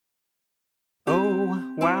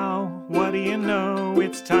wow, what do you know?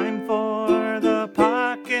 It's time for the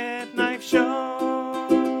Pocket Knife Show.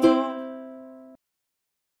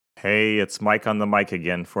 Hey, it's Mike on the mic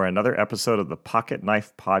again for another episode of the Pocket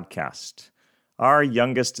Knife Podcast. Our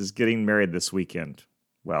youngest is getting married this weekend.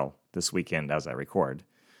 Well, this weekend as I record.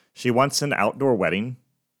 She wants an outdoor wedding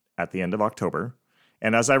at the end of October.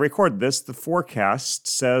 And as I record this, the forecast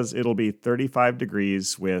says it'll be 35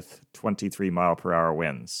 degrees with 23 mile per hour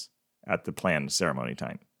winds at the planned ceremony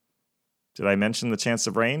time. Did I mention the chance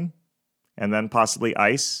of rain? And then possibly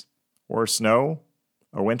ice or snow?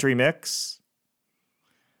 A wintry mix?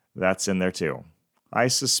 That's in there too. I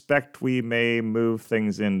suspect we may move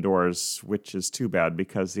things indoors, which is too bad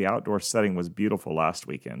because the outdoor setting was beautiful last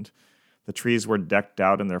weekend. The trees were decked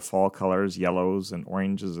out in their fall colors, yellows and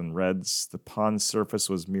oranges and reds. The pond surface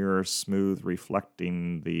was mirror smooth,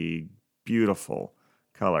 reflecting the beautiful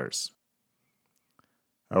colors.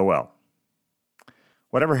 Oh well.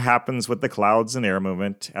 Whatever happens with the clouds and air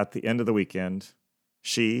movement, at the end of the weekend,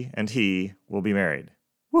 she and he will be married.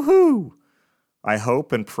 Woohoo! I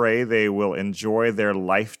hope and pray they will enjoy their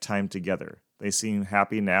lifetime together. They seem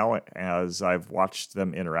happy now as I've watched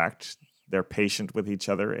them interact. They're patient with each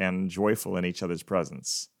other and joyful in each other's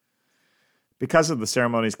presence. Because of the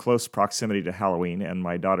ceremony's close proximity to Halloween and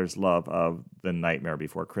my daughter's love of The Nightmare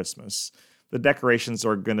Before Christmas, the decorations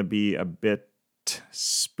are going to be a bit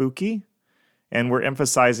spooky, and we're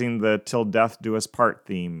emphasizing the Till Death Do Us Part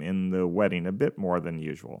theme in the wedding a bit more than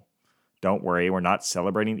usual. Don't worry, we're not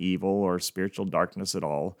celebrating evil or spiritual darkness at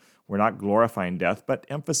all. We're not glorifying death, but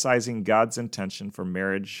emphasizing God's intention for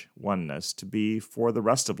marriage oneness to be for the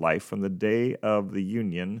rest of life from the day of the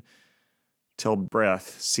union till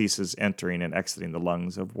breath ceases entering and exiting the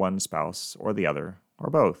lungs of one spouse or the other, or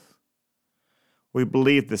both. We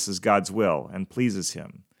believe this is God's will and pleases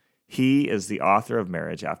Him. He is the author of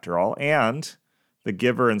marriage, after all, and the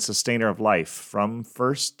giver and sustainer of life from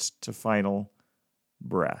first to final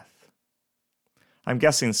breath. I'm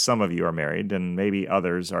guessing some of you are married, and maybe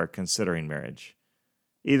others are considering marriage.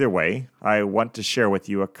 Either way, I want to share with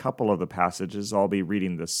you a couple of the passages I'll be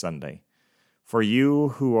reading this Sunday. For you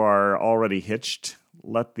who are already hitched,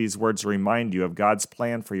 let these words remind you of God's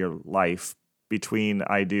plan for your life between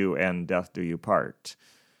I do and death do you part.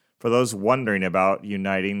 For those wondering about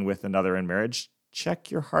uniting with another in marriage,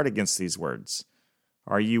 check your heart against these words.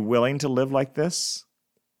 Are you willing to live like this?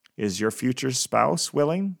 Is your future spouse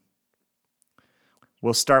willing?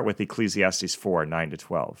 We'll start with Ecclesiastes 4,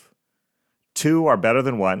 9-12. Two are better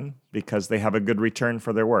than one because they have a good return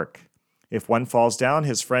for their work. If one falls down,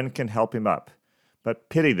 his friend can help him up. But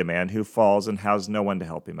pity the man who falls and has no one to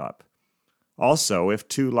help him up. Also, if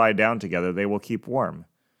two lie down together, they will keep warm.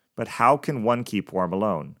 But how can one keep warm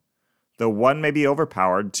alone? Though one may be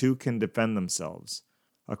overpowered, two can defend themselves.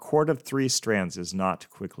 A cord of 3 strands is not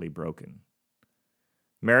quickly broken.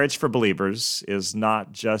 Marriage for believers is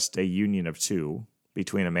not just a union of two,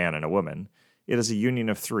 between a man and a woman. It is a union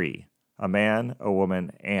of 3, a man, a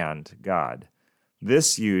woman, and God.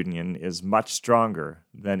 This union is much stronger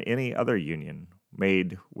than any other union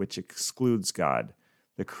made which excludes God,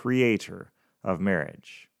 the creator of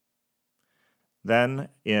marriage. Then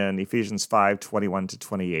in Ephesians 5,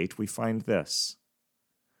 21-28, we find this.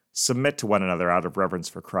 Submit to one another out of reverence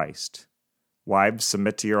for Christ. Wives,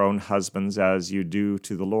 submit to your own husbands as you do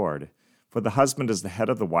to the Lord. For the husband is the head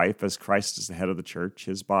of the wife, as Christ is the head of the church,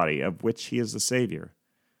 his body, of which he is the Savior.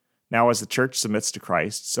 Now as the church submits to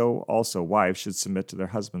Christ, so also wives should submit to their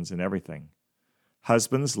husbands in everything.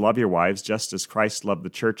 Husbands, love your wives just as Christ loved the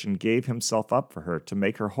church and gave himself up for her, to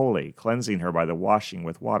make her holy, cleansing her by the washing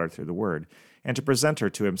with water through the word, and to present her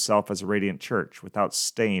to himself as a radiant church, without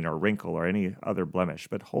stain or wrinkle or any other blemish,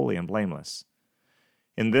 but holy and blameless.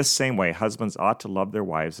 In this same way, husbands ought to love their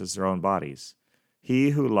wives as their own bodies.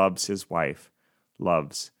 He who loves his wife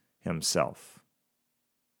loves himself.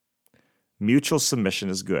 Mutual submission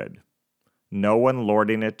is good, no one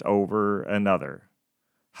lording it over another.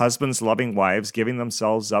 Husbands loving wives, giving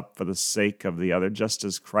themselves up for the sake of the other, just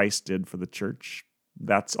as Christ did for the church,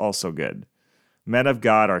 that's also good. Men of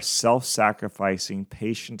God are self-sacrificing,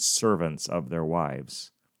 patient servants of their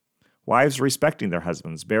wives. Wives respecting their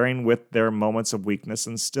husbands, bearing with their moments of weakness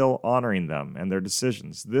and still honoring them and their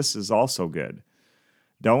decisions. This is also good.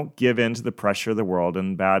 Don't give in to the pressure of the world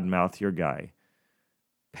and badmouth your guy.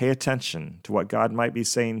 Pay attention to what God might be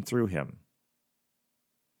saying through him.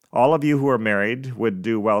 All of you who are married would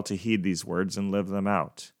do well to heed these words and live them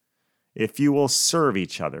out. If you will serve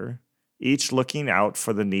each other, each looking out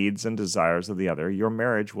for the needs and desires of the other, your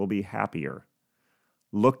marriage will be happier.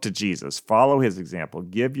 Look to Jesus, follow his example,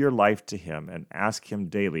 give your life to him, and ask him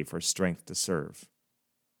daily for strength to serve.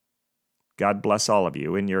 God bless all of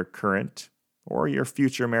you in your current or your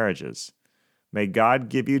future marriages. May God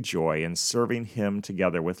give you joy in serving Him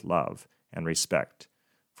together with love and respect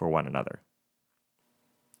for one another.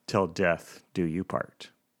 Till death do you part.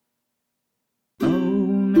 Oh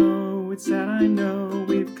no, it's sad, I know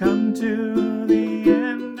we've come to the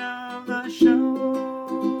end of the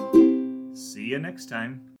show. See you next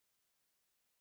time.